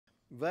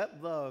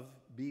Let love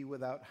be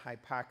without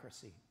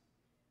hypocrisy.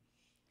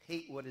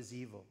 Hate what is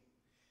evil.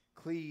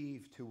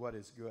 Cleave to what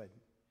is good.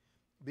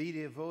 Be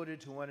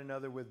devoted to one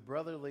another with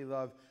brotherly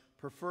love.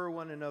 Prefer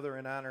one another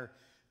in honor.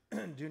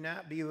 Do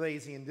not be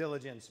lazy in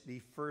diligence. Be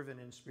fervent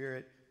in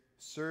spirit.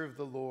 Serve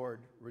the Lord.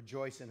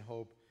 Rejoice in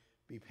hope.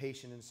 Be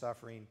patient in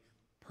suffering.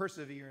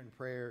 Persevere in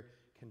prayer.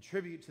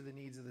 Contribute to the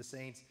needs of the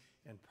saints.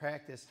 And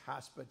practice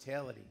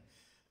hospitality.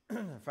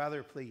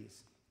 Father,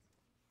 please,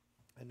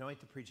 anoint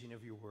the preaching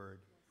of your word.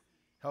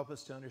 Help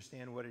us to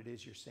understand what it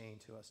is you're saying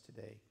to us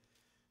today.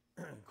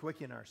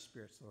 Quicken our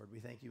spirits, Lord. We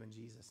thank you in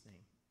Jesus'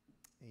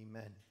 name.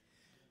 Amen.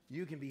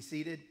 You can be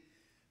seated.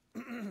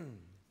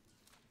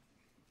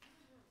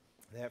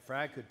 That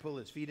frog could pull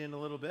his feet in a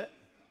little bit.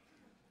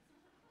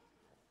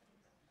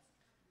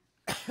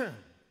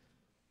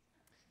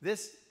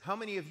 How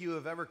many of you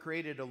have ever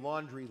created a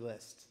laundry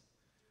list?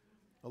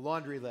 A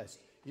laundry list.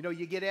 You know,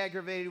 you get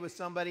aggravated with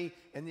somebody,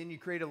 and then you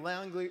create a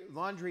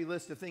laundry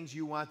list of things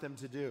you want them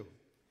to do.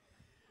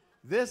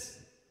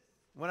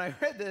 When I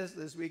read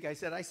this week, I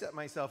said, I set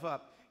myself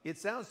up. It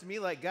sounds to me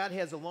like God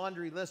has a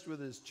laundry list with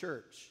his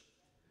church,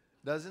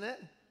 doesn't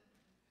it?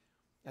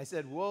 I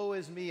said, woe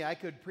is me. I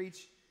could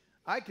preach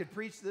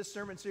this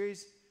sermon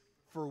series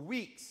for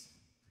weeks.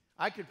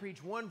 I could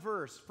preach one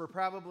verse for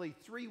probably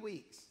 3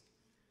 weeks.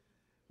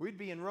 We'd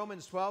be in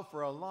Romans 12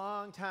 for a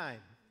long time.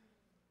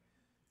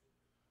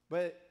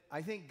 But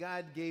I think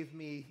God gave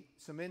me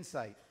some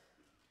insight.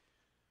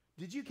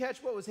 Did you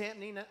catch what was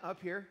happening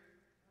up here?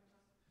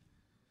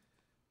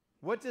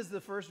 What does the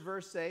first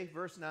verse say,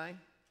 verse 9?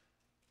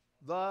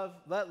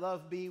 Let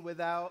love be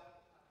without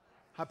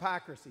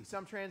hypocrisy.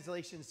 Some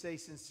translations say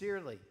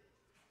sincerely.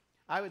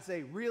 I would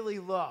say really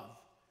love.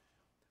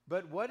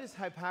 But what is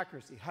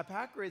hypocrisy?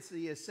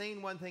 Hypocrisy is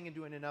saying one thing and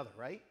doing another,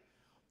 right?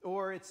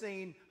 Or it's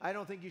saying, I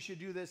don't think you should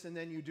do this, and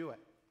then you do it.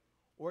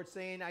 Or it's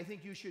saying, I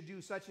think you should do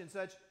such and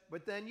such,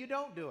 but then you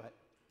don't do it.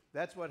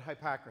 That's what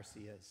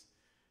hypocrisy is.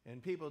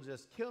 And people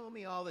just kill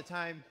me all the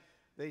time.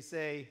 They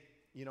say,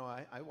 you know,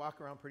 I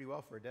walk around pretty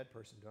well for a dead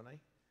person, don't I?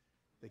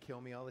 They kill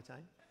me all the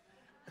time.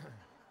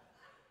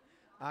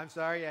 I'm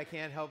sorry, I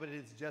can't help it.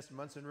 It's just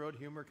Munson Road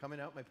humor coming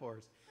out my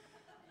pores.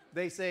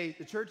 They say,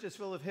 the church is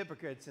full of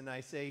hypocrites. And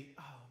I say,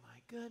 oh my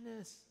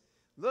goodness,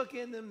 look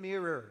in the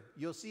mirror.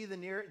 You'll see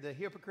the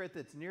hypocrite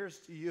that's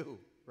nearest to you,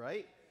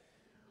 right?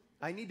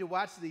 I need to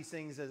watch these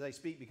things as I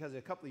speak, because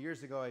a couple of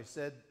years ago I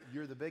said,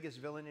 you're the biggest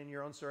villain in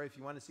your own story. If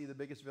you want to see the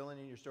biggest villain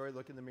in your story,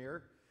 look in the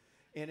mirror.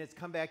 And it's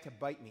come back to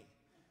bite me.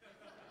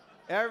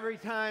 Every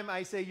time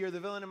I say you're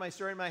the villain in my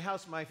story in my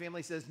house, my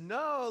family says,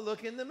 no,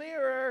 look in the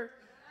mirror.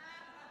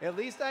 At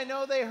least I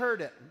know they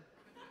heard it.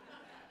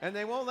 And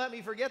they won't let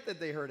me forget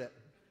that they heard it.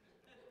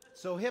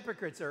 So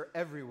hypocrites are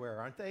everywhere,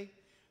 aren't they?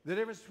 The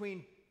difference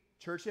between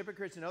church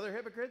hypocrites and other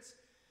hypocrites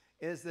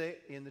is that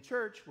in the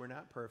church, we're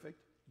not perfect.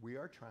 We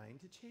are trying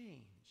to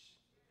change.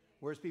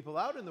 Whereas people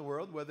out in the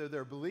world, whether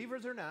they're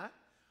believers or not,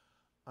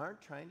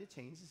 aren't trying to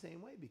change the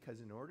same way,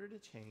 because in order to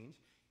change,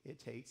 it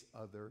takes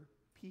other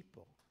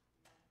people.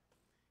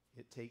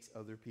 It takes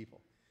other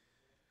people.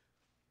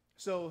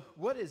 So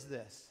what is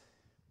this?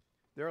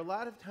 There are a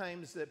lot of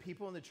times that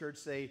people in the church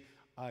say,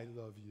 I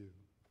love you.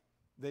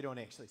 They don't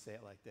actually say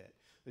it like that.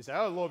 They say,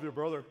 I love you,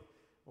 brother.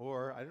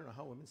 Or I don't know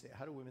how women say it.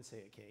 How do women say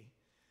it, Kay?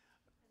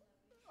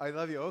 I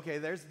love you. Okay,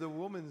 there's the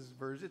woman's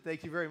version.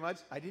 Thank you very much.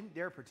 I didn't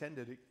dare pretend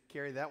to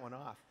carry that one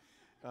off.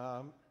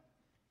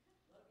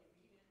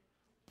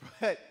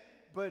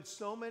 But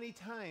so many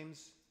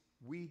times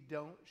we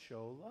don't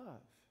show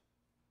love.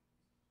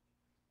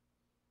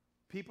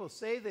 People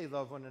say they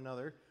love one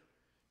another,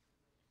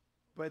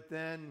 but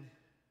then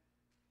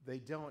they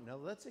don't. Now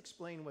let's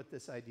explain what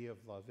this idea of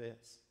love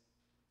is.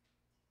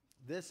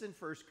 This in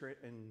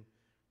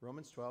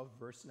Romans 12,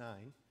 verse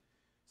 9,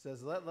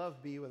 says, let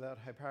love be without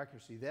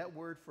hypocrisy. That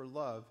word for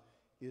love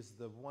is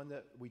the one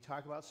that we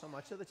talk about so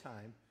much of the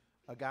time,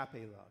 agape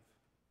love.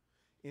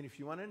 And if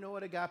you want to know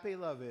what agape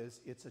love is,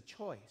 it's a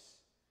choice.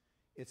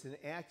 It's an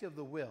act of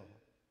the will.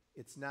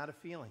 It's not a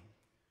feeling.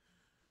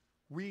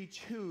 We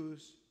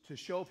choose to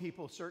show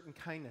people certain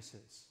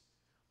kindnesses,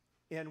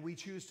 and we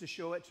choose to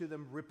show it to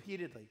them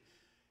repeatedly.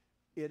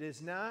 It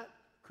is not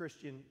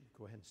Christian.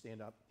 Go ahead and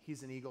stand up.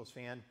 He's an Eagles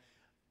fan.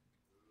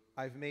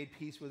 I've made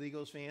peace with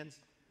Eagles fans.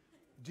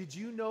 Did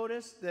you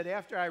notice that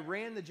after I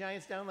ran the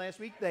Giants down last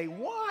week, they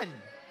won?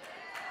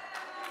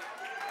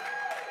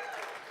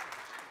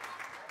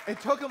 It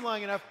took them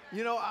long enough.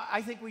 You know,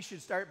 I think we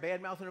should start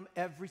bad-mouthing them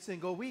every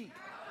single week,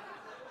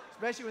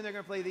 especially when they're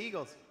going to play the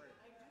Eagles.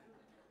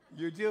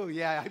 You do?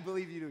 Yeah, I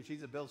believe you do.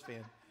 She's a Bills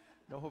fan.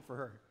 No hope for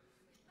her.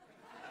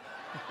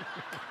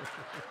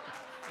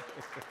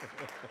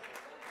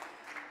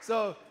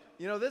 So,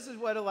 you know, this is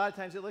what a lot of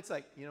times it looks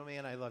like. You know,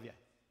 man, I love you.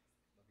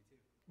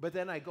 But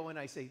then I go and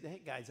I say,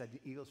 hey, guys, I'm an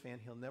Eagles fan.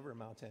 He'll never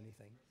amount to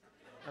anything.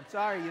 I'm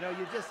sorry. You know,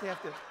 you just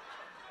have to.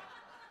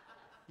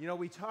 You know,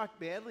 we talk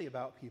badly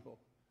about people.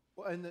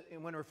 Well, and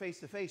when we're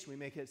face to face, we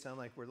make it sound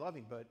like we're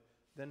loving. But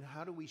then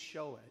how do we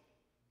show it?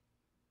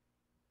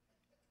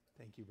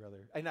 Thank you,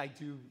 brother. And I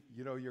do,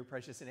 you're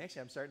precious. And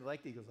actually, I'm starting to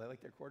like the Eagles. I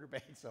like their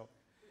quarterback,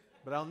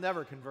 but I'll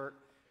never convert.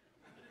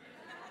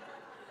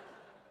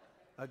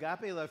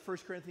 Agape love, 1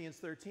 Corinthians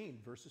 13,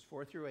 verses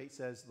 4 through 8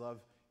 says, love,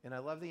 and I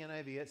love the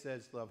NIV, it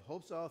says, love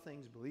hopes all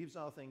things, believes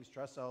all things,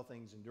 trusts all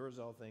things, endures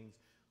all things.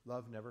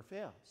 Love never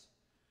fails.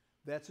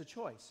 That's a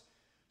choice.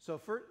 So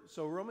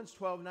Romans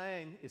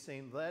 12:9 is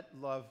saying, let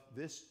love,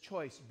 this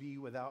choice, be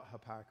without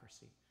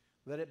hypocrisy.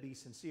 Let it be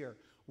sincere.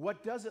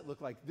 What does it look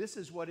like? This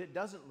is what it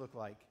doesn't look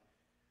like.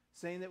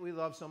 Saying that we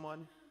love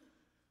someone,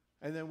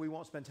 and then we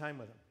won't spend time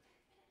with them.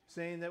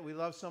 Saying that we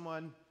love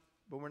someone,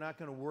 but we're not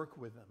going to work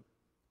with them.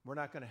 We're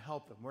not going to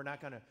help them. We're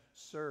not going to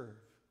serve.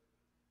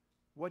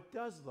 What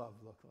does love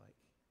look like?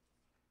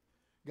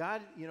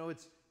 God,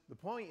 the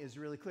point is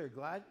really clear.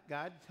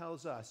 God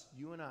tells us,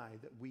 you and I,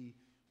 that we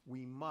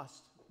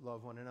must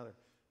love one another.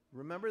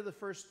 Remember the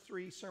first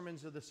 3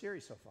 sermons of the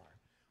series so far.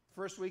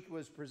 First week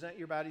was present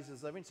your bodies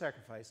as living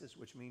sacrifices,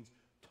 which means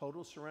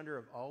total surrender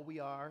of all we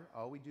are,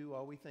 all we do,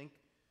 all we think.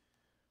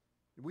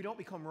 We don't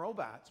become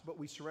robots, but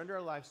we surrender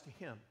our lives to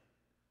Him.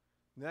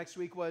 The next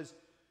week was,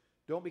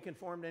 don't be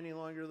conformed any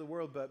longer to the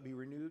world, but be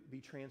renewed, be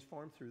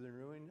transformed through the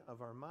renewing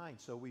of our mind,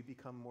 so we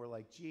become more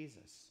like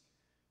Jesus.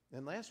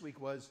 And last week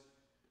was,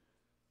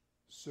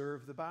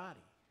 serve the body.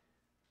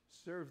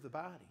 Serve the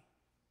body.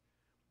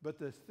 But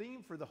the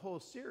theme for the whole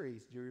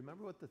series, do you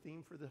remember what the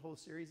theme for the whole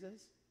series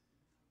is?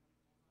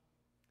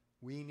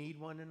 We need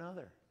one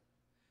another.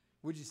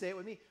 Would you say it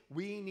with me?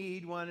 We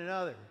need one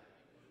another.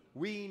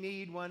 We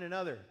need one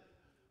another.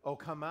 Oh,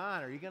 come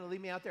on. Are you going to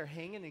leave me out there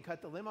hanging and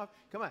cut the limb off?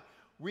 Come on.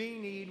 We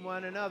need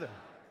one another.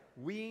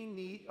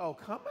 Oh,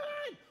 come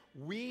on.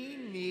 We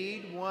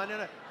need one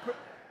another.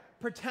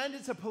 Pretend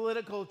it's a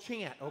political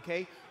chant,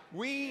 okay?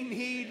 We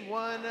need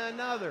one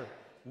another.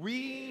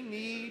 We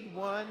need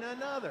one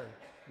another.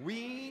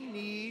 We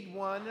need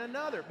one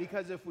another.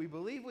 Because if we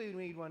believe we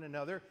need one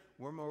another,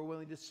 we're more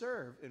willing to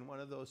serve in one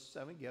of those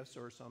 7 gifts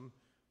or some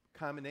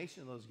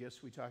combination of those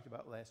gifts we talked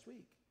about last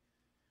week.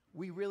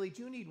 We really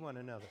do need one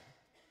another.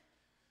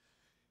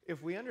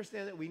 If we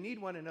understand that we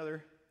need one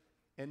another,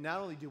 and not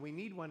only do we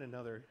need one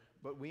another,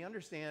 but we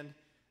understand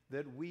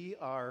that we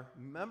are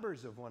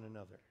members of one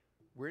another.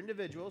 We're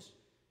individuals.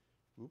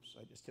 Oops,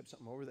 I just tipped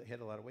something over that had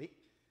a lot of weight.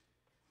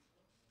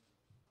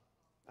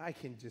 I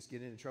can just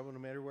get into trouble no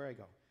matter where I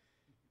go.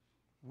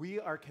 We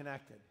are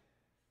connected.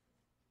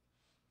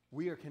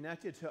 We are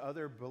connected to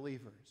other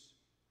believers.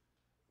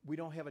 We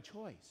don't have a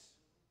choice.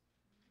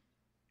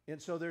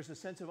 And so there's a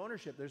sense of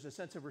ownership. There's a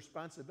sense of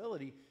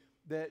responsibility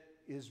that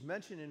is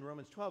mentioned in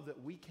Romans 12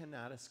 that we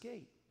cannot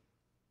escape.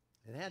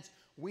 And hence,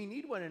 we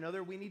need one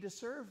another. We need to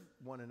serve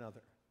one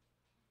another.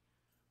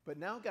 But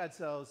now God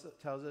tells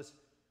us,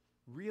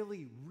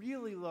 really,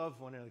 really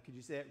love one another. Could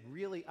you say that?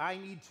 Really, I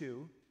need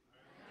to.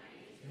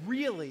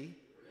 Really.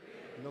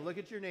 Now look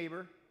at your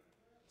neighbor.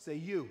 Say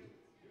you.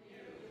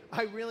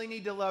 I really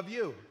need to love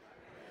you.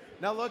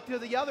 Now look to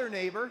the other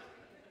neighbor.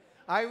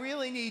 I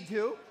really need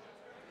to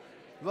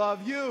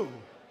love you.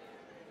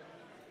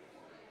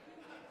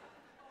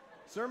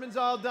 Sermon's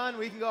all done.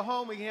 We can go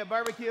home. We can have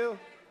barbecue.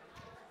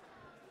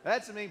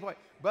 That's the main point.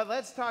 But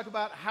let's talk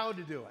about how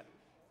to do it.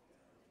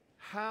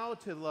 How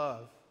to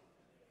love.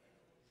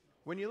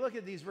 When you look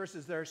at these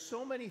verses, there are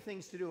so many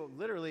things to do.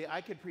 Literally,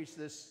 I could preach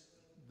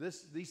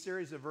these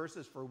series of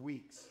verses for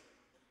weeks.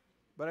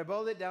 But I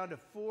boiled it down to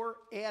 4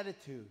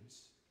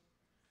 attitudes.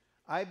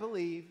 I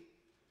believe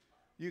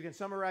you can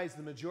summarize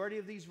the majority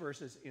of these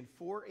verses in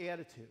 4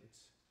 attitudes.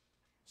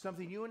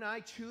 Something you and I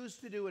choose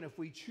to do, and if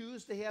we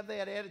choose to have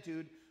that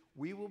attitude,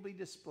 we will be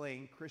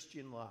displaying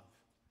Christian love.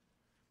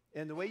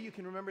 And the way you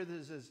can remember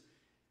this is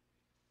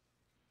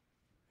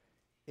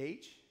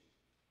H,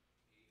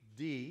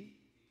 D,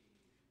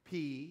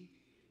 P,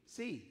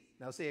 C.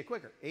 Now say it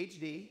quicker.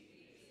 HD.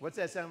 What's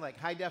that sound like?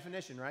 High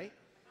definition, right?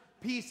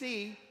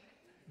 PC.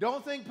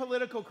 Don't think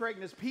political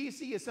correctness.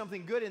 PC is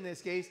something good in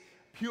this case.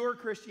 Pure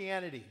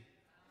Christianity.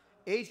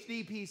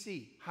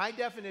 HDPC. High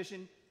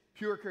definition,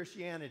 pure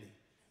Christianity.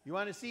 You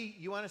want to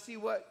see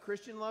what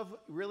Christian love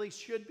really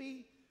should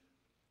be?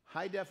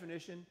 High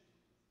definition,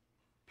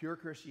 pure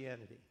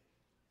Christianity.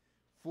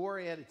 4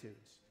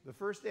 attitudes. The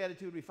first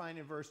attitude we find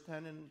in verse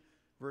 10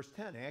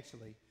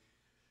 actually.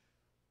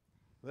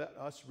 Let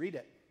us read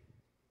it.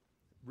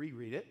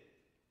 Reread it.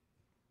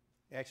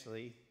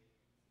 Actually,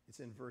 it's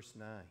in verse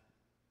 9.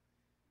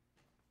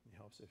 It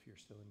helps if you're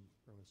still in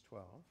Romans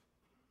 12.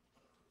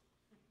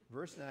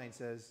 Verse 9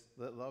 says,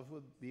 let love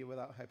be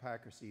without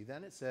hypocrisy.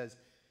 Then it says,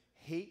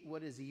 hate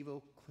what is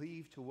evil,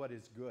 cleave to what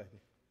is good.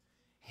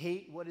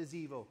 Hate what is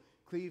evil,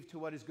 cleave to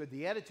what is good.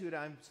 The attitude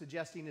I'm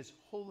suggesting is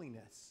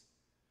holiness.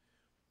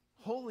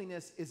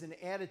 Holiness is an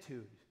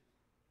attitude.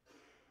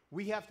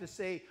 We have to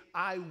say,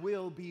 I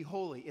will be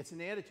holy. It's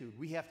an attitude.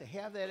 We have to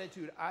have that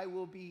attitude, I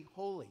will be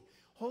holy.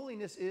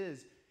 Holiness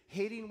is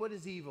hating what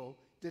is evil,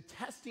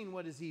 detesting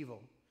what is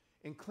evil,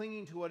 and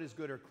clinging to what is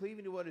good, or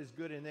cleaving to what is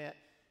good. In that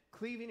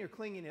cleaving or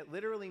clinging, it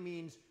literally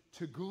means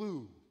to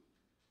glue.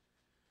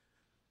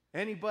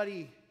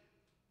 Anybody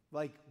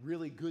like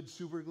really good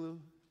super glue?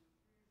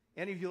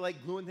 Any of you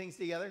like gluing things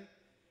together?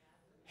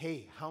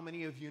 Hey, how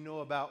many of you know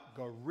about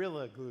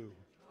Gorilla Glue?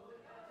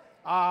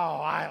 Oh,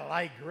 I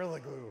like Gorilla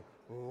Glue.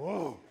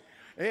 Whoa.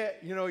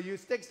 You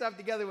stick stuff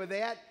together with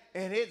that,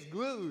 and it's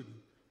glued.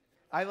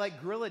 I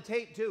like Gorilla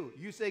Tape, too.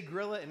 You say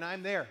Gorilla, and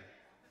I'm there.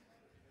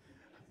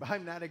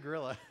 I'm not a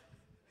gorilla.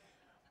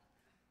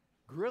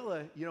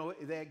 Gorilla,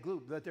 that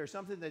glue, but there's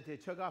something that they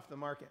took off the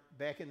market.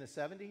 Back in the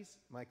 70s,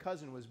 my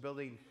cousin was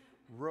building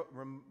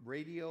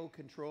radio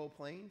control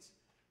planes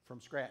from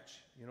scratch.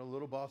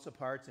 Little balsa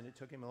parts, and it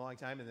took him a long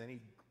time, and then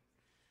he'd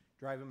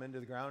drive them into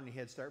the ground, and he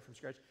had to start from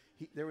scratch.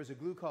 There was a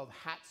glue called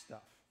Hot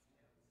Stuff,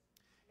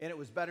 and it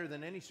was better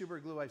than any super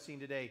glue I've seen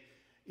today.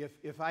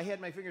 If I had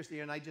my fingers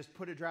there and I just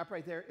put a drop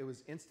right there, it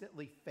was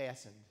instantly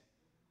fastened.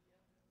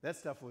 That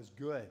stuff was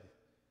good.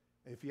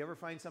 If you ever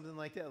find something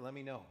like that, let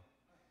me know.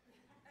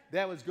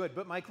 That was good.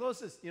 But my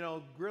closest,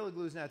 Gorilla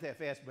Glue is not that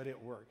fast, but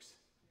it works.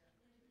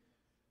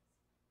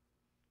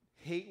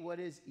 Hate what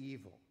is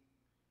evil.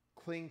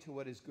 Cling to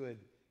what is good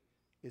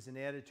is an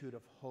attitude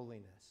of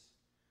holiness.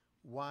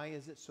 Why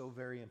is it so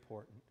very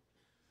important?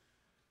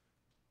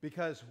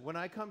 Because when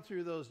I come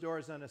through those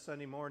doors on a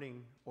Sunday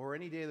morning or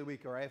any day of the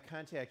week, or I have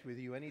contact with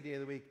you any day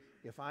of the week,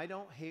 if I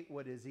don't hate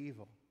what is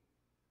evil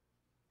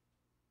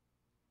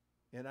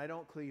and I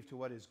don't cleave to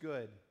what is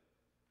good,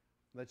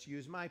 let's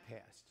use my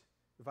past.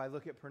 If I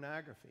look at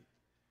pornography,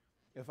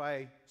 if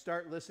I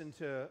start listening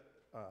to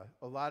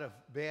a lot of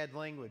bad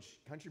language,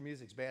 country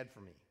music's bad for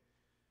me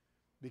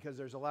because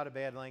there's a lot of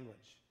bad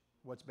language.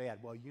 What's bad?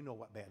 Well, you know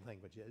what bad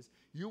language is.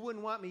 You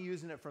wouldn't want me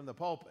using it from the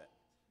pulpit.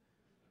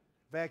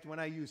 In fact, when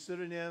I use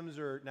pseudonyms,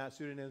 or not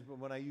pseudonyms, but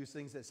when I use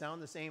things that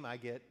sound the same, I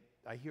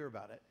hear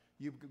about it.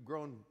 You've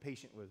grown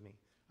patient with me.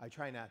 I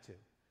try not to.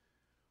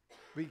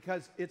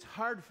 Because it's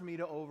hard for me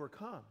to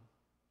overcome.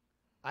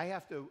 I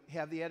have to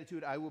have the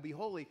attitude, I will be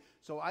holy.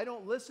 So I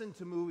don't listen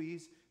to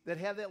movies that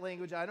have that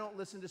language. I don't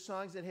listen to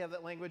songs that have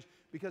that language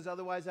because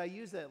otherwise I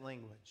use that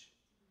language.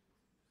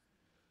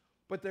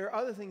 But there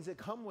are other things that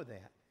come with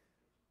that.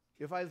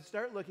 If I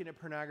start looking at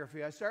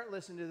pornography, I start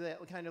listening to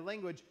that kind of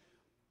language,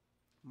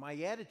 my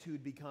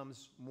attitude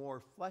becomes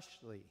more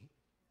fleshly,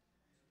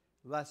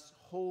 less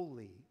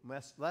holy,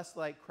 less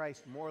like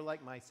Christ, more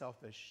like my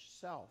selfish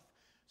self.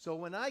 So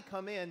when I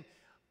come in,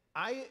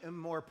 I am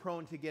more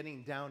prone to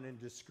getting down and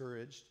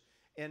discouraged.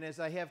 And as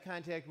I have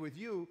contact with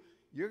you,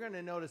 you're going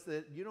to notice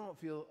that you don't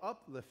feel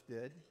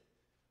uplifted,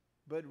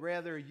 but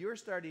rather you're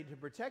starting to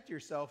protect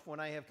yourself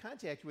when I have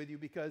contact with you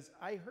because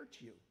I hurt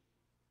you,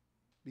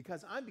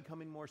 because I'm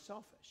becoming more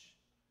selfish.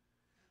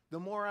 The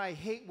more I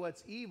hate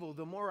what's evil,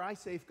 the more I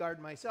safeguard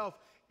myself,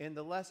 and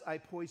the less I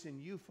poison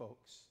you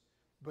folks.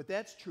 But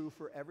that's true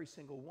for every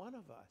single one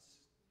of us.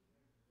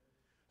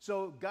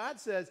 So God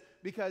says,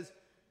 because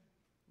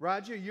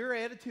Roger, your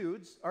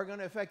attitudes are going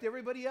to affect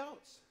everybody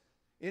else.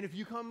 And if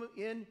you come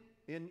in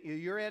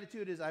your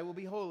attitude is, I will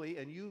be holy,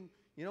 and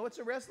it's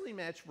a wrestling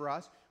match for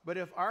us, but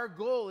if our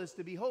goal is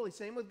to be holy,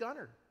 same with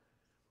Gunnar,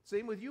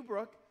 same with you,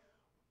 Brooke,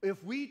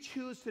 if we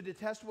choose to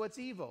detest what's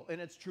evil, and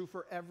it's true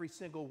for every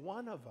single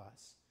one of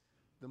us,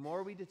 the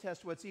more we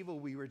detest what's evil,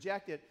 we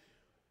reject it,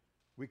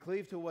 we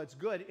cleave to what's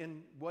good,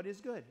 and what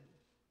is good?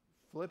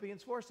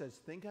 Philippians 4 says,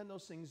 think on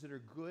those things that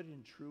are good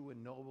and true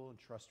and noble and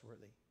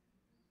trustworthy.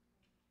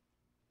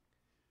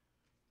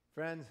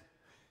 Friends,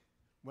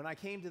 when I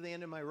came to the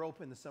end of my rope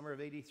in the summer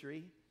of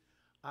 '83,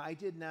 I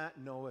did not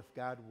know if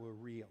God were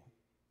real.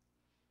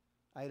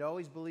 I had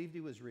always believed he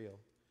was real,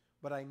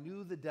 but I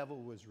knew the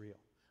devil was real.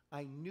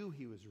 I knew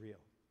he was real.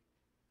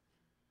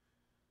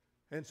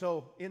 And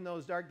so in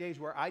those dark days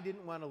where I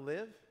didn't want to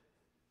live,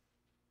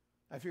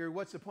 I figured,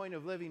 what's the point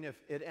of living if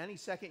at any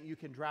second you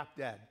can drop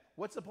dead?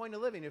 What's the point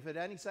of living if at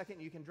any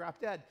second you can drop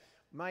dead?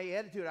 My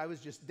attitude, I was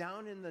just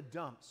down in the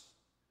dumps.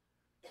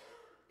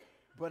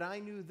 But I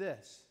knew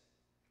this.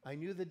 I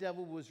knew the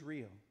devil was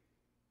real.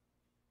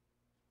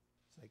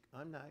 It's like,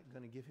 I'm not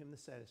going to give him the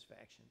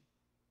satisfaction.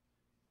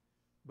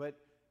 But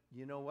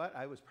you know what?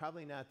 I was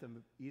probably not the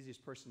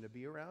easiest person to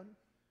be around,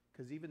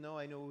 because even though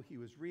I know he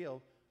was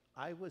real,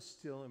 I was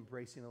still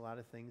embracing a lot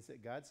of things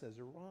that God says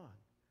are wrong.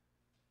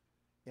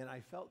 And I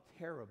felt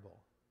terrible.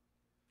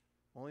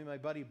 Only my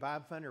buddy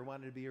Bob Fender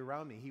wanted to be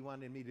around me. He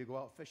wanted me to go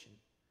out fishing.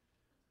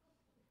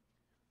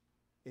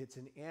 It's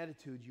an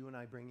attitude you and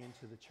I bring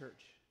into the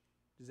church.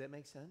 Does that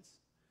make sense?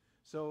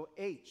 So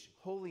H,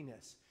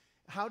 holiness.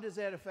 How does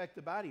that affect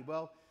the body?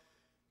 Well,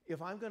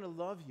 if I'm going to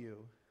love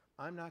you,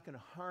 I'm not going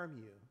to harm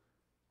you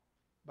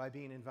by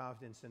being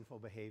involved in sinful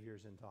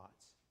behaviors and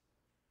thoughts.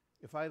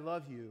 If I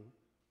love you,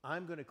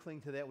 I'm going to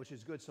cling to that which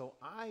is good, so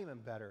I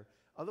am better.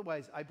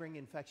 Otherwise, I bring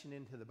infection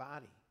into the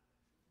body.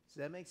 Does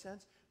that make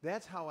sense?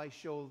 That's how I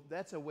show,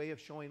 that's a way of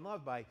showing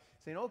love, by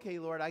saying, okay,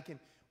 Lord, I can,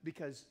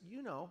 because,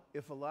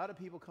 if a lot of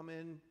people come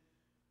in,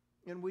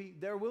 and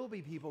there will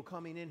be people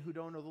coming in who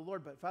don't know the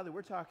Lord, but Father,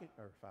 we're talking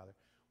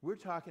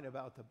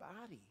about the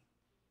body.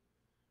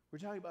 We're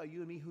talking about you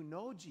and me who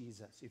know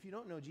Jesus. If you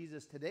don't know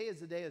Jesus, today is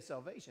the day of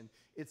salvation.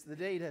 It's the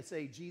day to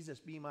say, Jesus,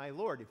 be my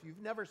Lord. If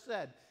you've never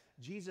said,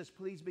 Jesus,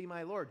 please be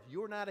my Lord,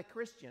 you're not a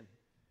Christian.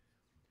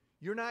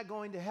 You're not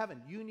going to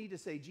heaven. You need to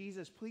say,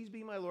 Jesus, please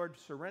be my Lord.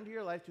 Surrender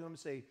your life to him.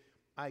 Say,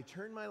 I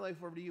turn my life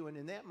over to you. And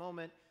in that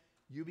moment,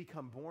 you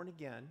become born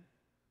again.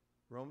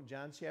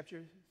 John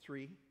chapter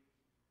 3.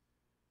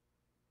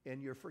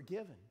 And you're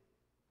forgiven.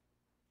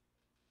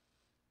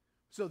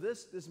 So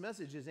this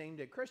message is aimed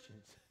at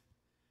Christians.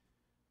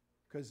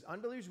 Because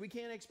unbelievers, we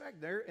can't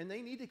expect and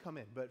they need to come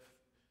in. But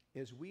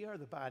as we are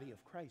the body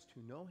of Christ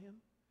who know him,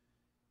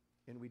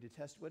 and we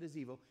detest what is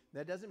evil,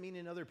 that doesn't mean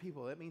in other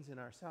people. That means in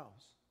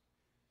ourselves.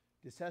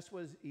 Detest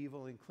what is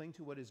evil and cling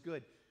to what is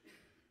good.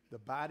 The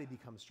body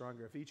becomes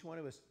stronger. If each one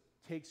of us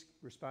takes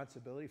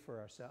responsibility for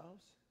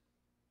ourselves,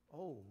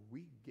 oh,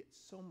 we get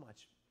so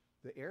much.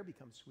 The air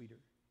becomes sweeter.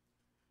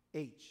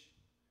 H.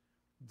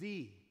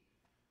 D.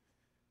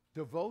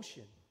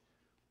 Devotion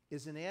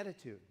is an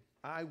attitude.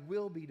 I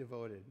will be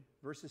devoted.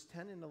 Verses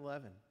 10 and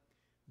 11.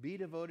 Be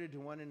devoted to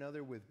one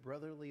another with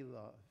brotherly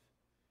love.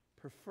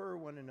 Prefer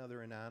one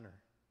another in honor.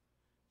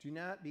 Do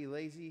not be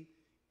lazy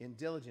in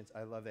diligence.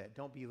 I love that.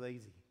 Don't be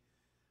lazy.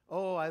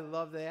 Oh, I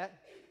love that.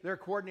 There are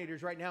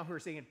coordinators right now who are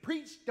saying,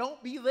 preach,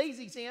 don't be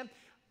lazy, Sam.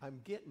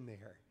 I'm getting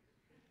there.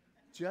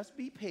 Just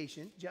be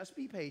patient. Just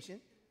be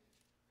patient.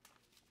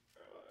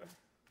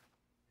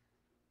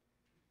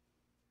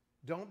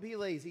 Don't be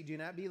lazy. Do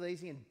not be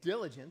lazy in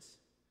diligence.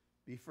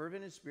 Be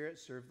fervent in spirit.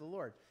 Serve the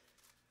Lord.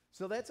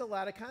 So that's a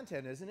lot of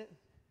content, isn't it?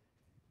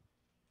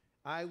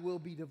 I will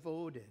be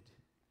devoted.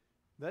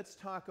 Let's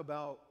talk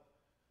about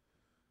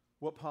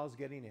what Paul's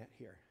getting at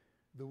here.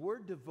 The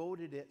word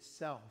devoted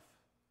itself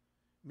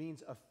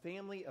means a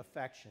family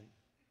affection.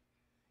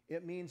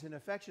 It means an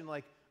affection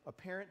like a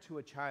parent to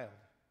a child,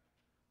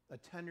 a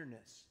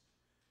tenderness.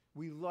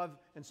 We love,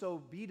 and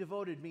so be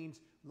devoted means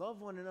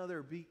love one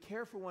another,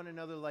 care for one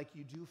another like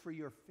you do for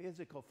your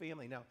physical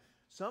family. Now,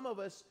 some of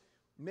us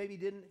maybe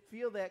didn't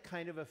feel that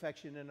kind of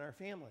affection in our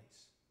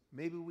families.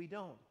 Maybe we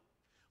don't.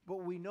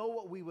 But we know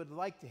what we would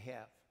like to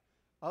have.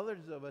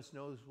 Others of us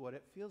knows what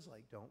it feels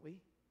like, don't we?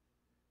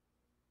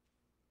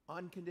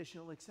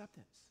 Unconditional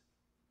acceptance.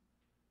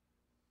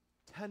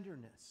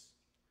 Tenderness.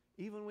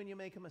 Even when you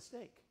make a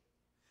mistake.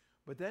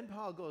 But then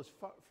Paul goes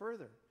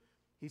further.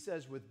 He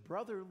says, with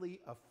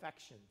brotherly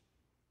affection.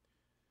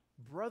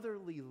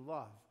 Brotherly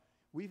love.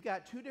 We've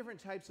got two different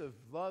types of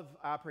love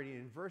operating.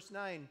 In verse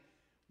 9,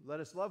 let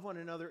us love one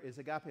another is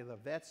agape love.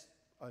 That's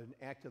an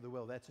act of the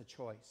will. That's a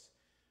choice.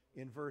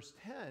 In verse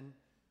 10,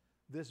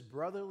 this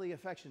brotherly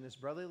affection, this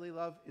brotherly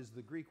love is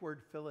the Greek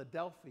word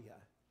Philadelphia.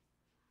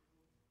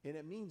 And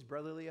it means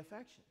brotherly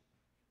affection.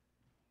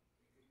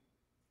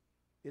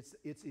 It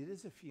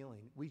is a feeling.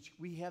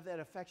 We have that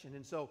affection.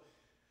 And so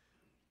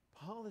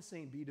Paul is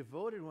saying, be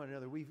devoted to one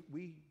another.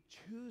 We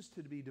choose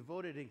to be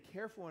devoted and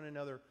care for one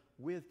another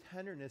with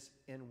tenderness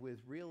and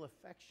with real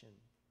affection.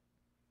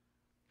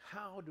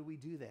 How do we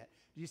do that?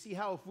 Do you see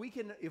how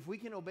if we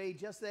can obey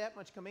just that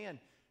much command,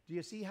 do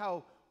you see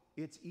how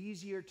it's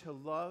easier to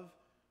love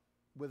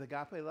with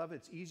agape love?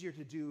 It's easier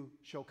to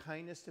show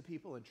kindness to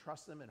people and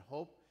trust them and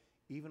hope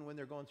even when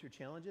they're going through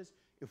challenges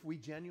if we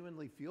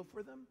genuinely feel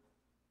for them?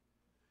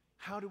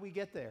 How do we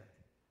get there?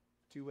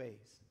 Two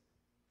ways.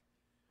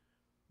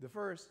 The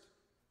first,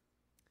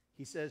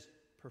 he says,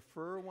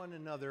 prefer one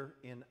another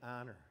in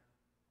honor.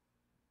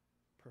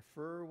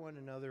 Prefer one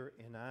another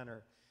in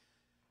honor.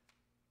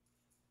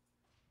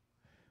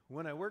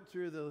 When I work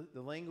through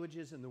the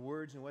languages and the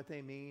words and what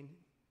they mean,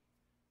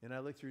 and I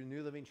look through the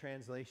New Living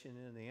Translation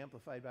and the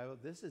Amplified Bible,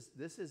 this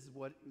is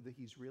what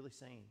he's really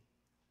saying.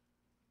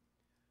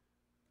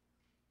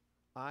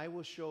 I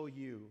will show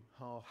you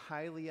how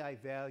highly I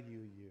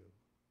value you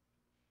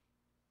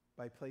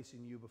by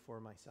placing you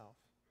before myself.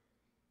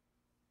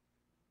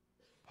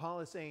 Paul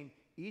is saying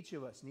each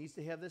of us needs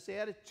to have this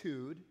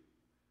attitude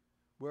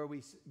where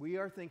we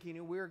are thinking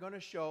and we are going to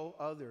show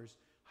others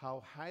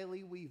how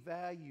highly we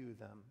value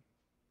them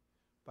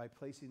by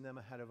placing them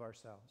ahead of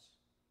ourselves.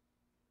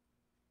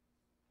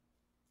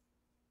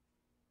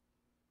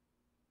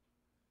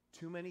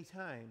 Too many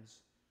times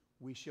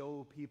we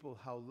show people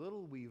how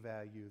little we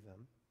value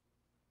them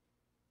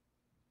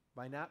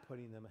by not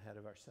putting them ahead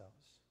of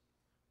ourselves.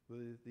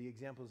 The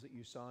examples that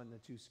you saw in the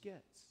two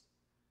skits.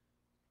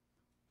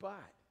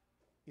 But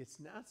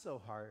it's not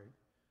so hard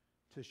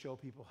to show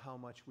people how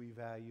much we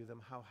value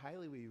them, how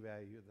highly we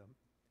value them,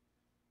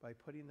 by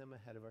putting them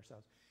ahead of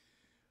ourselves.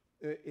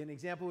 An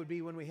example would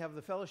be when we have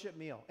the fellowship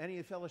meal.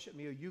 Any fellowship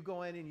meal, you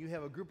go in and you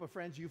have a group of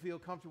friends you feel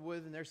comfortable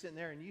with, and they're sitting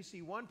there, and you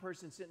see one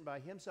person sitting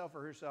by himself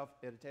or herself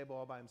at a table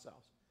all by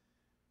themselves.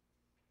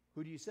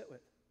 Who do you sit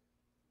with?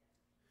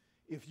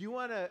 If you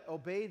want to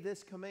obey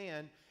this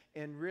command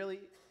and really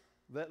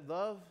let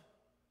love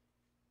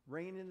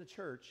reign in the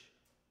church,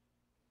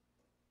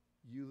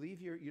 you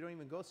don't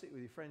even go sit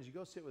with your friends. You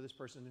go sit with this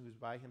person who's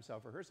by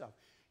himself or herself.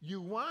 You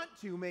want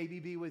to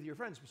maybe be with your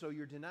friends. So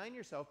you're denying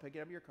yourself,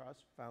 picking up your cross,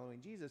 following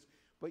Jesus,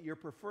 but you're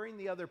preferring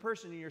the other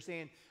person, and you're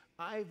saying,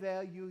 I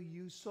value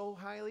you so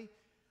highly.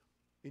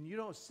 And you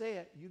don't say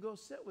it. You go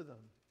sit with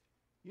them.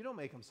 You don't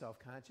make them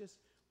self-conscious,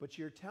 but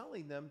you're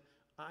telling them,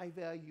 I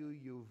value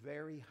you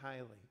very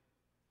highly.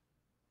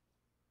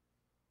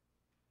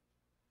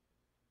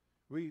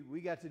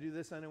 We got to do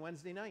this on a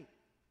Wednesday night.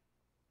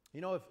 You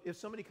know, if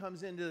somebody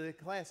comes into the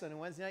class on a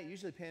Wednesday night,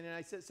 usually Penny and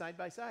I sit side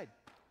by side.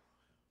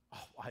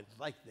 Oh, I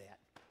like that.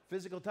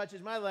 Physical touch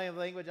is my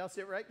language. I'll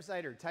sit right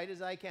beside her, tight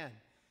as I can.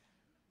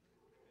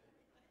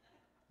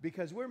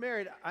 Because we're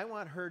married, I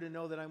want her to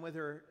know that I'm with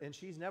her and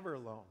she's never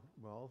alone.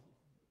 Well,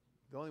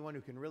 the only one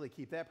who can really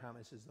keep that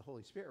promise is the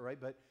Holy Spirit, right?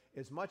 But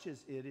as much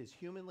as it is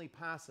humanly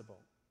possible.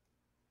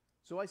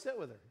 So I sit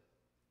with her.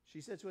 She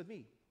sits with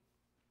me.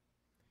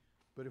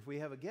 But if we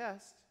have a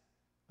guest,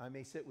 I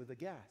may sit with a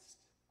guest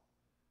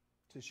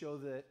to show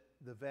that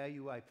the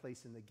value I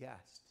place in the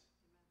guest.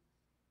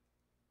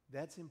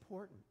 That's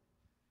important.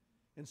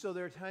 And so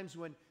there are times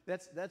when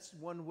that's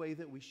one way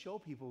that we show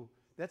people,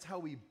 that's how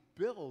we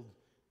build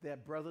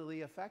that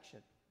brotherly affection.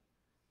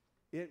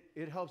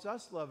 It helps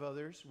us love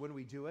others when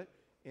we do it,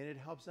 and it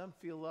helps them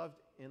feel loved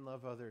and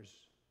love others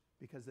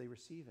because they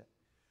receive it.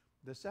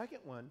 The second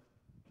one,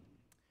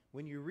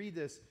 when you read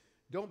this,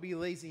 don't be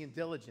lazy in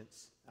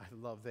diligence. I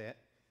love that.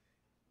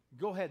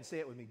 Go ahead and say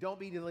it with me. Don't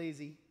be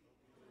lazy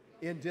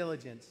in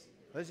diligence.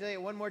 Let's say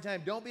it one more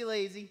time. Don't be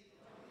lazy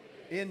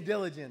in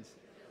diligence.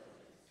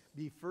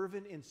 Be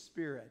fervent in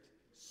spirit.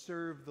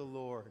 Serve the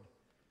Lord.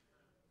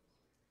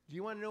 Do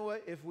you want to know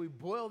what? If we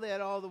boil that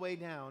all the way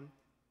down,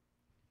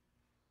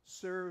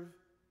 serve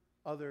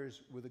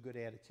others with a good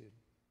attitude.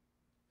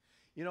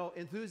 You know,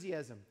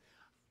 enthusiasm.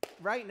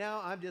 Right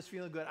now, I'm just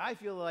feeling good. I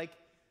feel like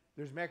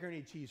there's macaroni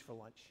and cheese for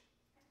lunch.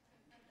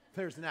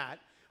 There's not.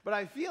 But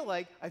I feel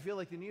like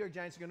the New York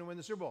Giants are going to win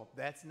the Super Bowl.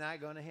 That's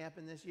not going to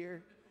happen this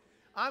year.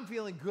 I'm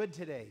feeling good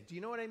today. Do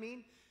you know what I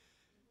mean?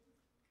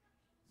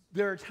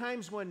 There are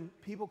times when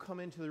people come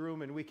into the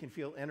room and we can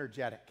feel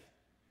energetic.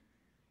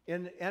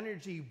 And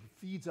energy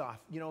feeds off.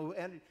 You know,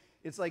 and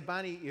it's like,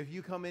 Bonnie, if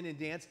you come in and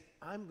dance,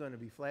 I'm going to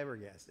be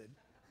flabbergasted.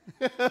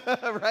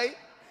 Right?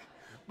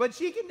 But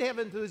she can have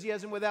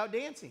enthusiasm without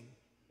dancing.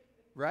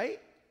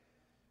 Right?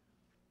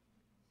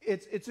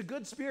 It's a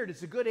good spirit.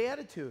 It's a good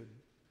attitude.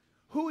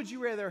 Who would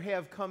you rather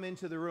have come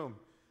into the room?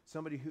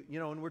 Somebody who, you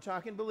know, and we're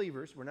talking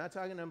believers. We're not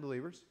talking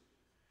unbelievers.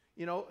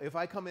 You know, if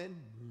I come in,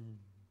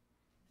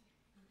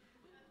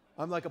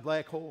 I'm like a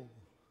black hole.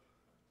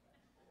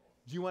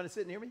 Do you want to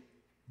sit near me?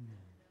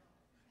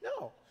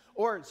 No.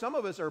 Or some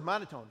of us are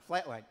monotone,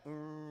 flatline.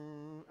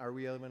 Are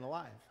we even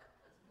alive?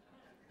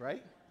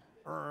 Right?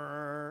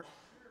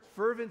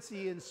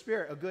 Fervency in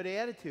spirit, a good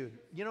attitude.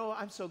 You know,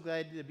 I'm so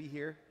glad to be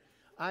here.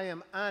 I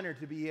am honored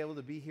to be able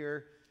to be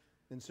here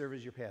and serve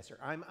as your pastor.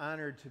 I'm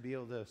honored to be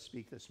able to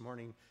speak this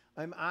morning.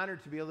 I'm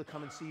honored to be able to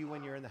come and see you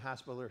when you're in the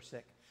hospital or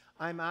sick.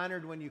 I'm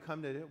honored when you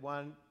come to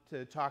want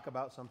to talk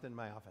about something in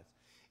my office.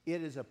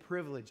 It is a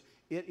privilege.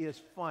 It is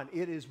fun.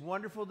 It is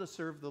wonderful to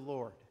serve the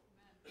Lord.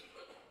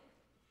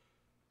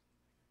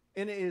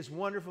 And it is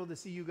wonderful to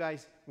see you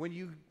guys when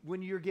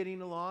you're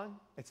getting along.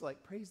 It's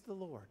like, praise the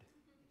Lord.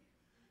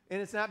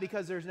 And it's not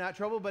because there's not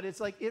trouble, but it's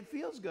like it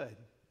feels good.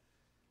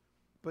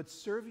 But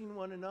serving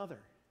one another.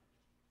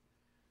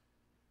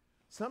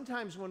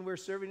 Sometimes when we're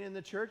serving in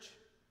the church,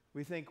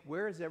 we think,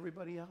 where is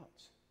everybody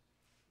else?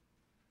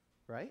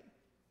 Right?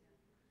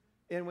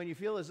 And when you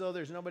feel as though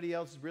there's nobody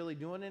else really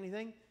doing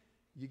anything,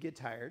 you get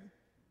tired,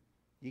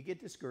 you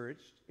get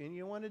discouraged, and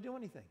you don't want to do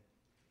anything.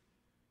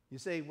 You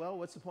say, well,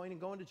 what's the point in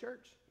going to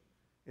church?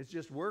 It's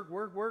just work,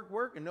 work, work,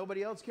 work, and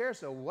nobody else cares,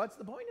 so what's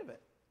the point of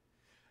it?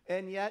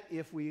 And yet,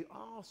 if we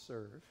all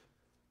serve,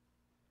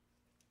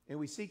 and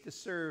we seek to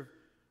serve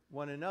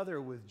one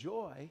another with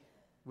joy,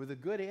 with a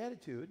good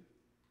attitude,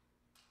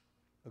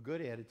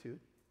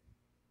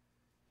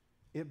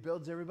 it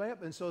builds everybody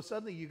up. And so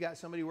suddenly you got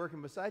somebody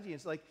working beside you, and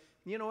it's like,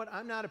 you know what,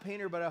 I'm not a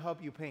painter, but I'll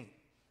help you paint.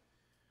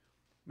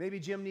 Maybe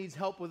Jim needs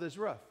help with his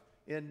roof,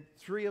 and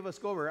three of us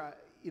go over.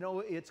 You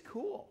know, it's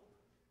cool.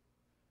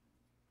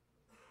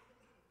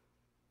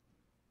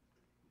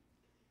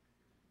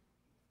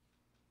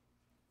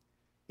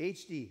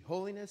 HD,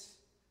 holiness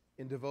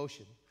and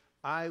devotion.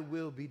 I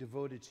will be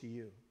devoted to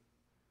you.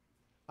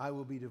 I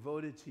will be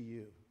devoted to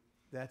you.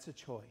 That's a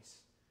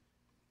choice.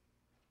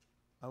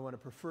 I want to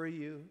prefer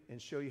you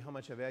and show you how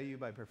much I value you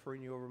by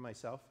preferring you over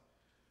myself.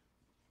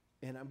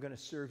 And I'm going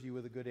to serve you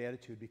with a good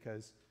attitude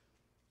because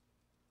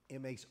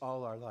it makes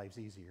all our lives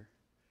easier.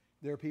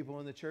 There are people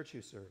in the church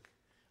who serve.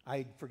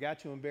 I forgot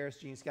to embarrass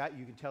Jean Scott.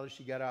 You can tell her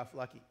she got off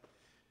lucky.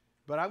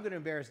 But I'm going to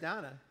embarrass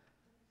Donna.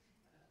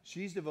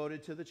 She's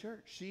devoted to the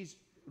church.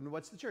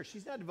 What's the church?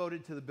 She's not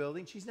devoted to the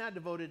building. She's not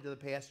devoted to the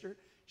pastor.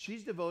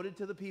 She's devoted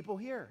to the people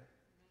here.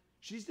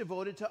 She's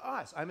devoted to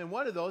us. I'm in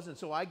one of those, and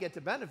so I get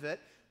to benefit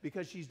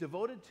because she's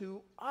devoted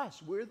to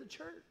us. We're the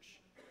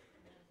church.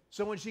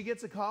 So when she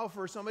gets a call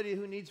for somebody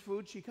who needs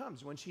food, she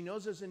comes. When she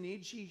knows there's a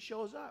need, she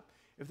shows up.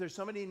 If there's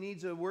somebody who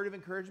needs a word of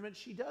encouragement,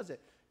 she does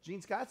it.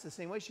 Jean Scott's the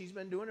same way. She's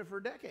been doing it for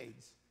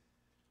decades.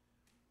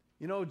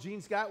 You know,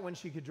 Jean Scott, when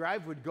she could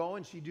drive, would go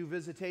and she'd do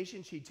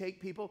visitation. She'd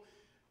take people.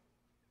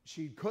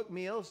 She'd cook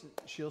meals.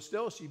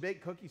 She'd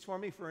bake cookies for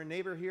me for a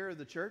neighbor here at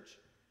the church.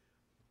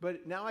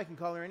 But now I can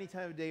call her any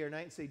time of day or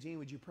night and say, Jean,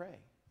 would you pray?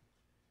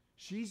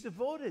 She's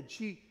devoted.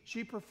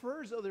 She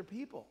prefers other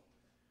people.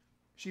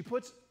 She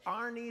puts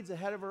our needs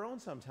ahead of her own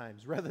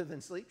sometimes. Rather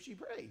than sleep, she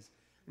prays.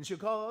 And she'll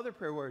call other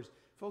prayer warriors.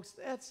 Folks,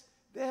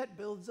 that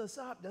builds us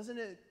up. Doesn't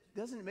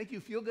it make you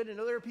feel good to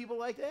know there are people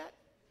like that?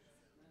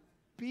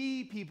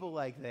 Be people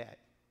like that.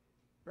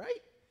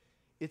 Right?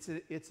 It's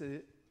an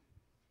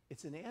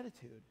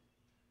attitude.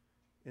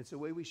 It's a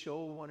way we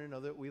show one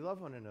another that we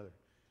love one another.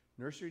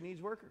 Nursery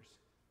needs workers.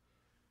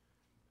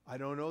 I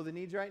don't know the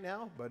needs right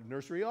now, but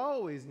nursery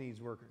always needs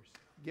workers.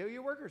 Give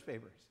your workers'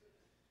 papers.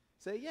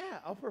 Say, yeah,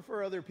 I'll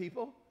prefer other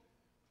people.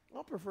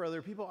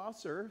 I'll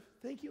serve.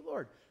 Thank you,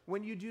 Lord.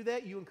 When you do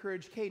that, you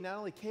encourage Kay, not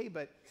only Kay,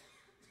 but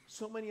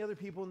so many other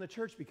people in the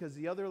church, because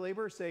the other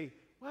laborers say,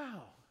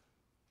 wow,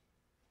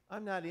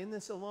 I'm not in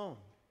this alone.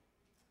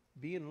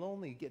 Being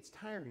lonely gets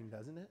tiring,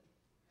 doesn't it?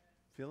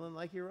 Feeling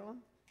like your own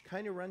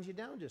kind of runs you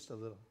down just a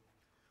little.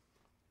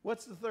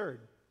 What's the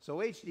third? So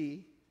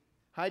HD,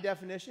 high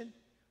definition,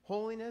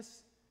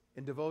 holiness,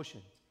 and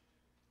devotion.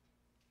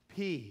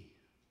 P,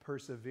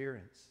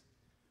 perseverance.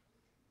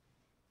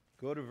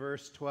 Go to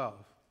verse 12.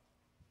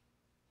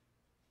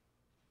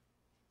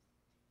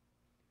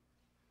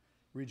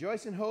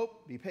 Rejoice in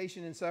hope, be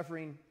patient in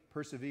suffering,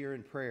 persevere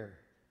in prayer.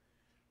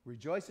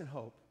 Rejoice in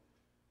hope,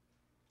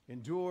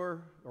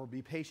 endure or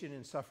be patient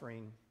in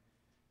suffering,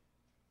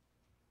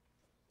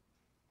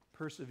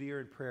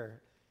 persevere in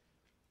prayer.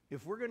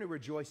 If we're going to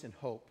rejoice in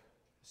hope,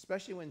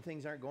 especially when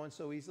things aren't going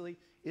so easily,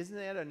 isn't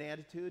that an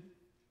attitude?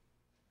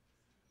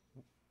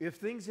 If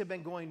things have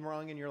been going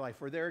wrong in your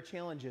life or there are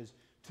challenges,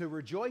 to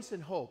rejoice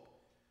in hope,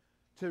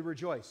 to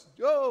rejoice.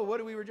 Oh, what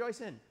do we rejoice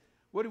in?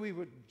 What do we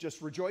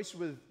just rejoice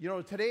with?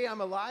 Today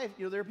I'm alive.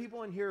 There are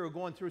people in here who are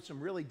going through some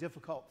really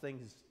difficult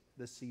things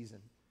this season.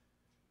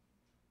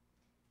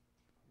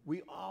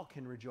 We all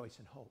can rejoice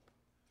in hope.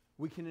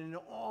 We can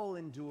all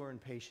endure in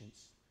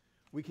patience.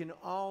 We can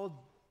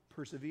all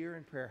persevere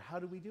in prayer. How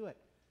do we do it?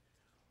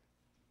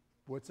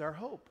 What's our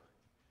hope?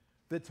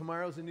 That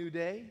tomorrow's a new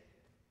day?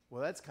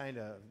 Well, that's kind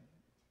of,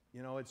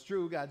 it's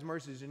true. God's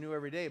mercies are new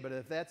every day. But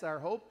if that's our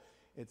hope,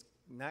 it's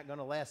not going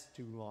to last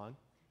too long.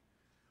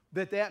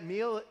 That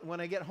meal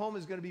when I get home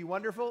is going to be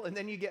wonderful, and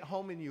then you get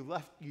home and you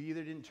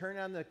either didn't turn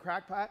on the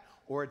crock pot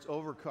or it's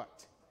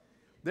overcooked.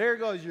 There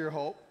goes your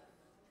hope.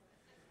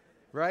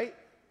 Right?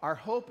 Our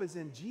hope is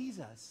in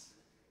Jesus.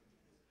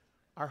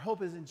 Our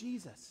hope is in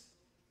Jesus.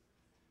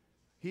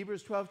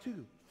 Hebrews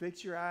 12:2.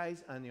 Fix your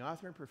eyes on the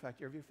author and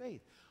perfecter of your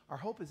faith. Our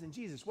hope is in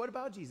Jesus. What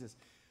about Jesus?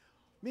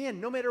 Man,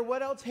 no matter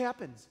what else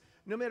happens,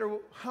 no matter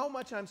how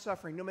much I'm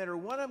suffering, no matter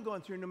what I'm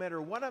going through, no matter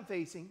what I'm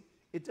facing,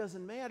 it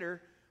doesn't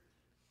matter.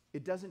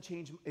 It doesn't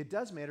change. It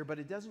does matter, but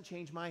it doesn't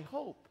change my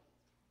hope.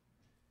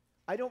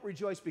 I don't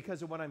rejoice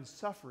because of what I'm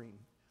suffering.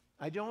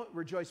 I don't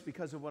rejoice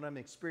because of what I'm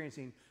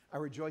experiencing. I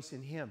rejoice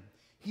in Him.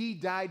 He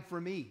died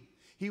for me.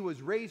 He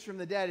was raised from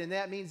the dead, and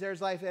that means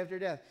there's life after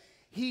death.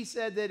 He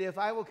said that if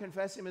I will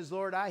confess Him as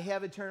Lord, I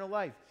have eternal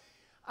life.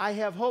 I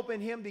have hope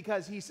in Him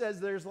because He says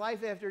there's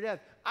life after death.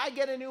 I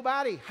get a new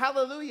body.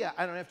 Hallelujah.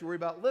 I don't have to worry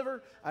about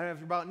liver. I don't have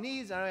to worry about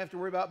knees. I don't have to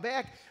worry about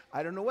back.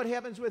 I don't know what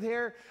happens with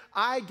hair.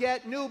 I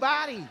get new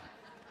body.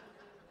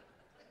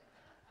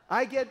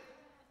 I get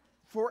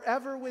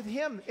forever with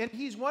Him, and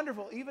He's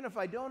wonderful. Even if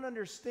I don't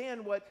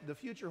understand what the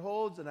future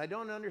holds and I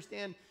don't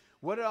understand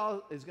what it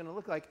all is going to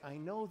look like, I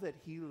know that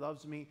He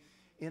loves me,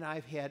 and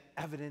I've had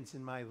evidence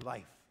in my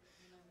life.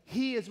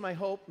 He is my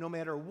hope no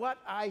matter what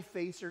I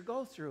face or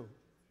go through.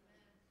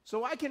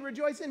 So I can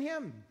rejoice in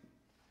Him.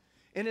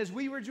 And as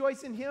we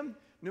rejoice in Him,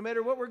 no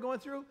matter what we're going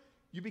through,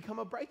 you become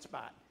a bright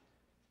spot.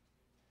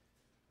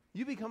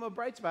 You become a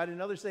bright spot,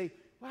 and others say,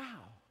 wow,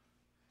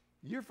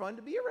 you're fun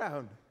to be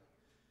around.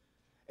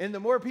 And the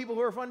more people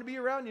who are fun to be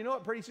around, you know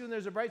what? Pretty soon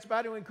there's a bright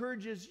spot who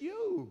encourages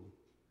you.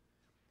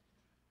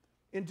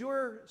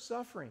 Endure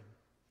suffering.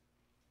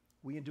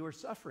 We endure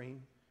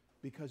suffering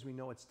because we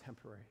know it's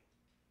temporary.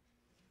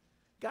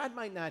 God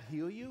might not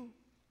heal you.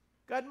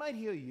 God might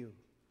heal you.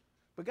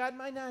 But God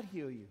might not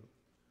heal you.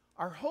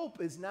 Our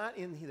hope is not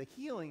in the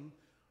healing.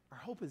 Our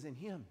hope is in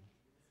Him.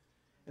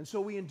 And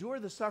so we endure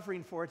the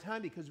suffering for a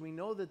time because we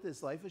know that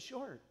this life is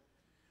short.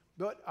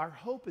 But our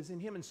hope is in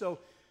Him. And so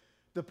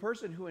the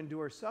person who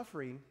endures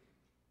suffering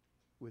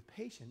with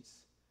patience,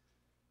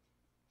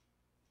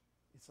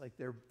 it's like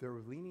they're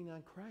leaning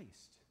on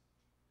Christ.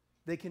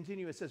 They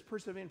continue, it says,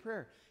 persevere in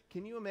prayer.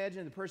 Can you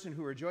imagine the person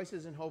who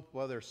rejoices in hope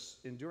while they're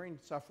enduring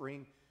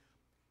suffering?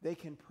 They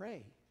can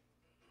pray.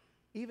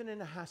 Even in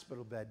a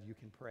hospital bed, you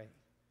can pray.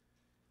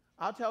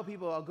 I'll tell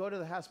people, I'll go to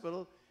the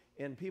hospital,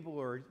 and people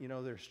are,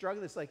 they're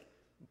struggling. It's like,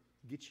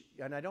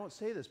 and I don't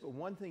say this, but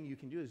one thing you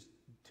can do is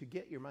to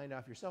get your mind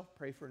off yourself,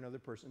 pray for another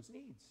person's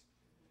needs.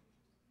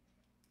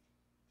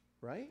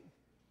 Right?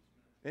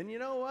 And you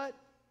know what?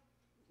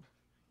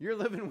 You're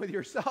living with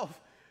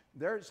yourself.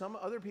 There are some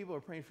other people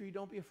are praying for you.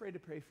 Don't be afraid to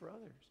pray for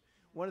others.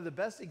 One of the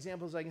best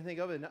examples I can think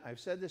of, and I've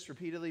said this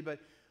repeatedly, but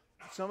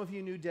some of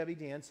you knew Debbie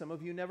Dan. Some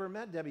of you never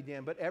met Debbie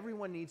Dan, but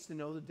everyone needs to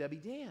know the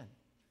Debbie Dan.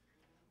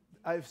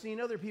 I've seen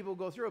other people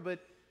go through it, but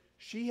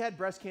she had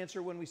breast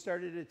cancer when we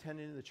started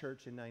attending the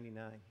church in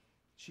 99.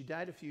 She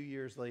died a few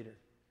years later.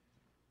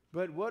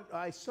 But what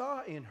I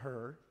saw in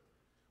her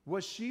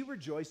was she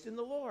rejoiced in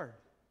the Lord.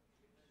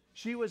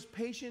 She was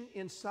patient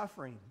in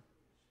suffering.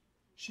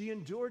 She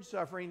endured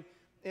suffering,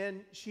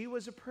 and she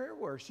was a prayer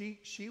warrior.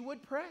 She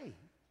would pray.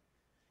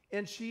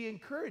 And she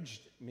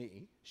encouraged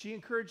me. She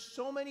encouraged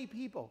so many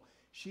people.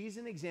 She's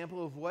an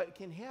example of what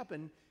can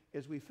happen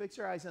as we fix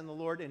our eyes on the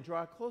Lord and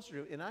draw closer to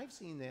Him. And I've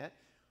seen that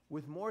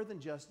with more than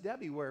just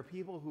Debbie, where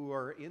people who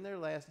are in their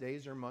last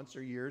days or months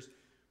or years,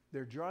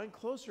 they're drawing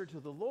closer to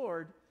the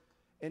Lord.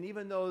 And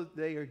even though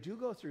they do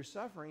go through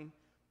suffering,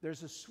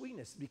 there's a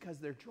sweetness because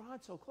they're drawn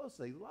so close.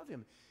 They love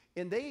Him.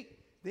 And they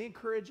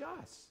encourage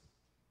us.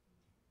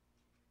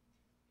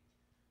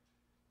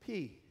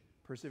 P,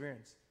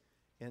 perseverance.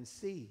 And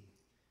C,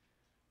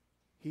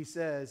 he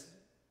says,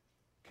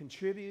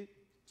 contribute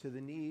to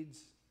the needs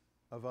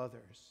of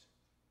others.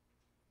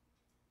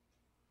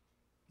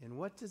 And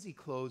what does he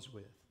close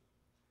with?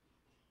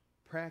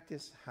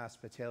 Practice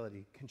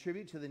hospitality.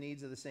 Contribute to the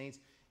needs of the saints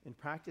and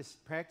practice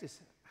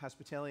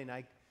hospitality. And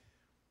I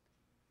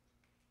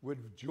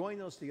would join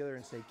those together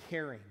and say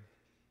caring.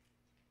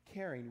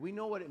 Caring. We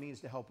know what it means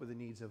to help with the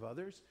needs of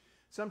others.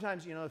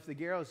 Sometimes, if the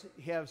Garrows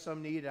have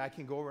some need, I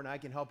can go over and I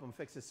can help them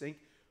fix the sink.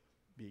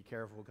 Be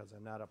careful because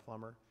I'm not a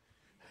plumber.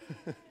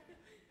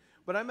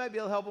 But I might be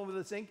able to help them with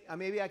the sink.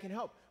 Maybe I can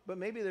help. But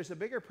maybe there's a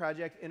bigger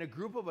project and a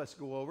group of us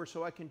go over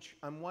so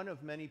I'm one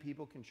of many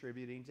people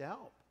contributing to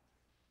help.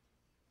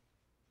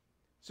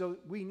 So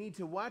we need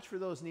to watch for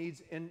those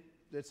needs, and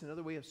that's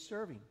another way of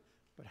serving.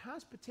 But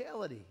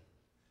hospitality.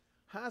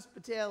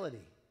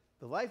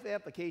 The Life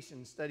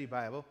Application Study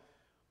Bible,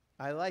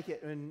 I like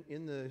it. And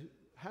in the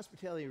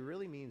hospitality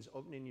really means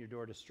opening your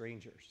door to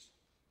strangers.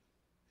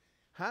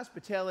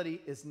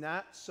 Hospitality is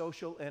not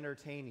social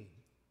entertaining.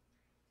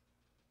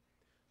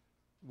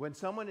 When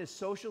someone is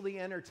socially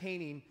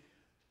entertaining,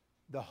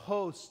 the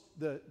host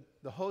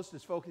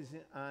is focusing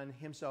on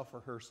himself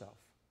or herself.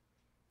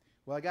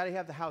 Well, I got to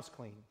have the house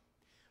clean.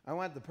 I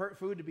want the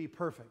food to be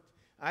perfect.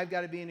 I've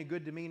got to be in a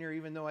good demeanor,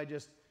 even though I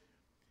just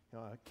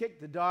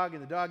kicked the dog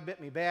and the dog bit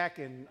me back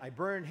and I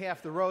burned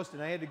half the roast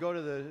and I had to go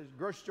to the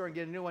grocery store and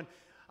get a new one.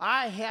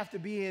 I have to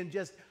be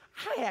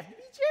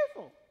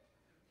cheerful.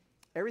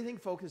 Everything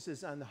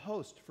focuses on the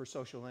host for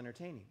social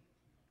entertaining.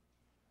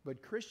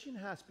 But Christian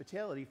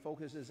hospitality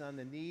focuses on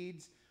the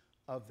needs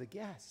of the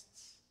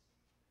guests.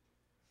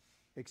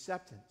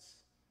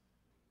 Acceptance,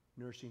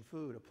 nourishing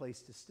food, a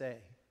place to stay,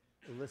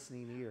 a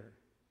listening ear.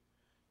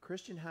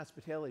 Christian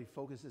hospitality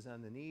focuses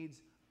on the needs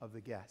of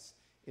the guests.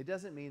 It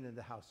doesn't mean that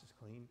the house is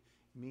clean.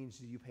 It means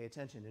that you pay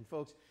attention. And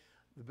folks,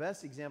 the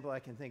best example I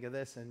can think of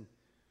this, and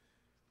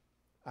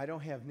I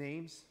don't have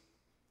names,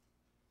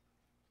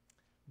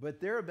 but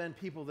there have been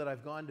people that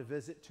I've gone to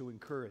visit to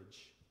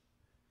encourage.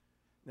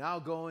 Now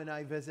I'll go and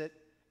I visit,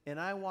 and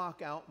I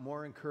walk out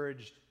more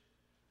encouraged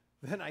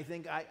than I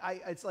think.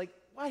 It's like,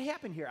 what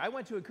happened here? I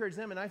went to encourage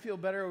them, and I feel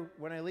better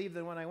when I leave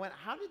than when I went.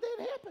 How did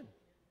that happen?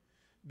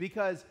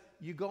 Because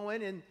you go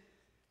in and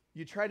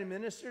you try to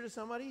minister to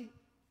somebody,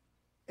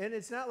 and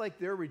it's not like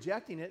they're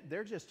rejecting it.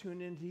 They're just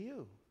tuned into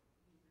you.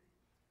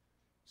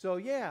 So,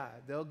 yeah,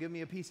 they'll give me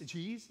a piece of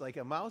cheese, like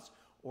a mouse,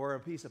 or a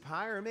piece of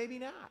pie, or maybe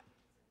not.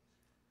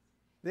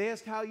 They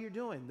ask how you're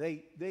doing.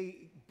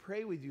 They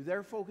pray with you.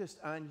 They're focused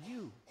on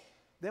you.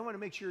 They want to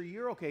make sure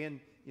you're okay. And,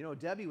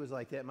 Debbie was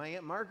like that. My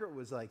Aunt Margaret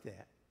was like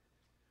that.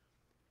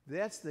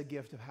 That's the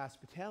gift of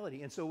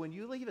hospitality. And so when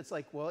you leave, it's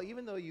like, well,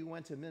 even though you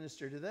went to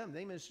minister to them,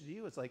 they ministered to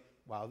you. It's like,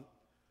 wow,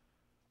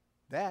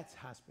 that's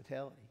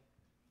hospitality.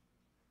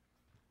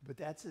 But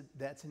that's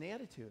an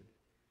attitude.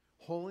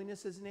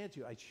 Holiness is an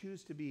attitude. I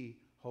choose to be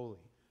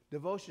holy.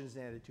 Devotion is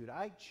an attitude.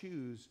 I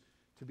choose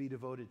to be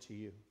devoted to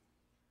you.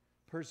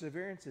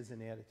 Perseverance is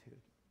an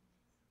attitude.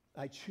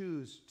 I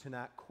choose to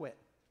not quit.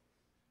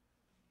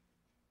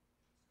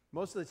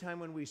 Most of the time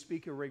when we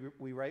speak or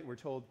we write, we're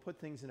told, put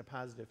things in a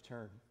positive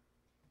turn.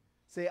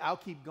 Say, I'll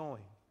keep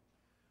going.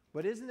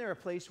 But isn't there a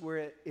place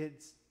where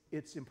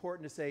it's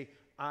important to say,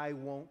 I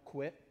won't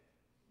quit?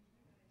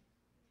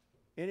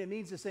 And it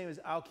means the same as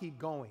I'll keep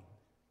going.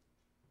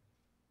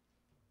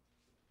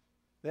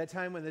 That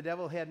time when the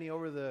devil had me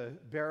over the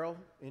barrel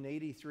in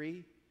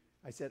 83,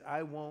 I said,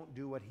 I won't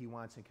do what he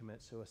wants and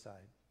commit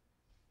suicide.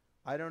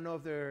 I don't know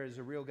if there is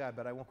a real God,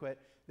 but I won't quit.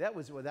 That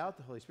was without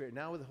the Holy Spirit.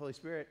 Now with the Holy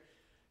Spirit,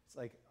 it's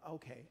like,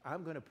 okay,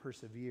 I'm going to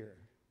persevere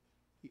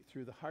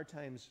through the hard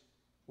times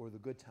or the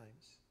good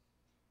times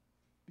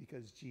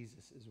because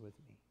Jesus is with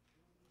me.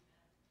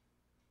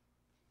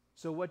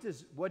 So what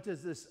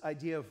does this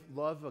idea of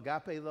love,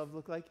 agape love,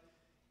 look like?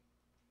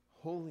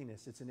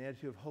 Holiness. It's an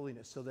attitude of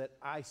holiness so that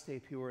I stay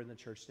pure and the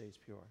church stays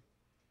pure.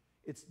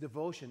 It's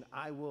devotion.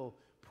 I will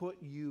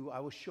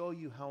show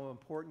you how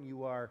important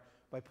you are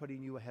by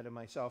putting you ahead of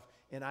myself,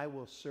 and I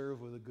will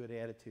serve with a good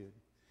attitude.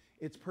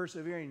 It's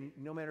persevering.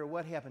 No matter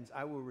what happens,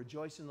 I will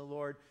rejoice in the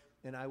Lord,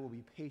 and I will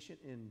be patient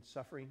in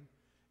suffering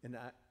and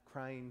not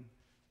crying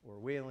or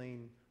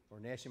wailing or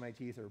gnashing my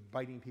teeth or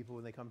biting people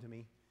when they come to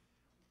me,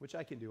 which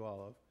I can do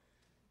all of.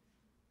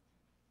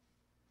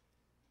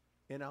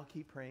 And I'll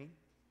keep praying.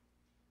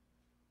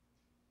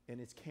 And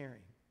it's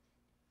caring,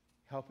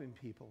 helping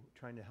people,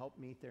 trying to help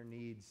meet their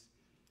needs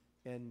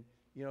And,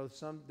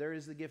 there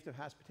is the gift of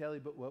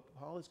hospitality, but what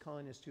Paul is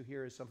calling us to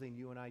here is something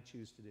you and I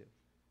choose to do.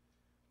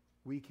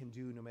 We can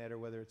do no matter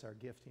whether it's our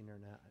gifting or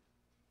not.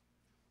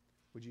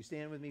 Would you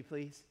stand with me,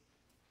 please?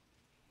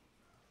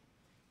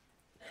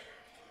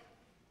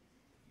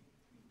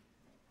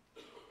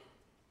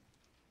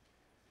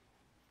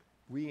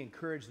 We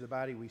encourage the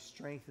body. We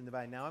strengthen the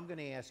body. Now I'm going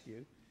to ask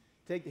you,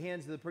 take the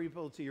hands of the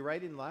people to your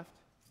right and left.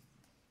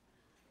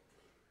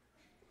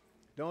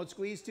 Don't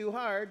squeeze too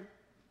hard.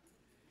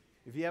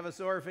 If you have a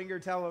sore finger,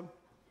 tell them.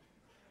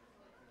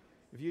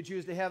 If you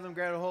choose to have them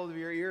grab a hold of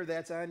your ear,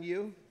 that's on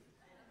you.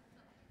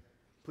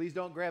 Please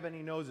don't grab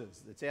any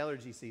noses. It's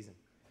allergy season.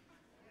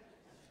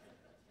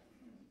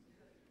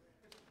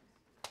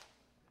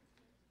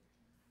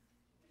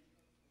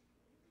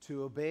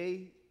 To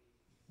obey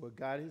what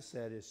God has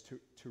said is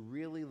to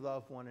really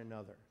love one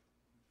another.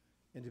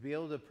 And to be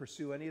able to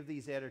pursue any of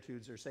these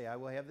attitudes or say, I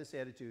will have this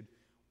attitude,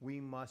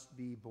 we must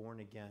be born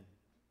again.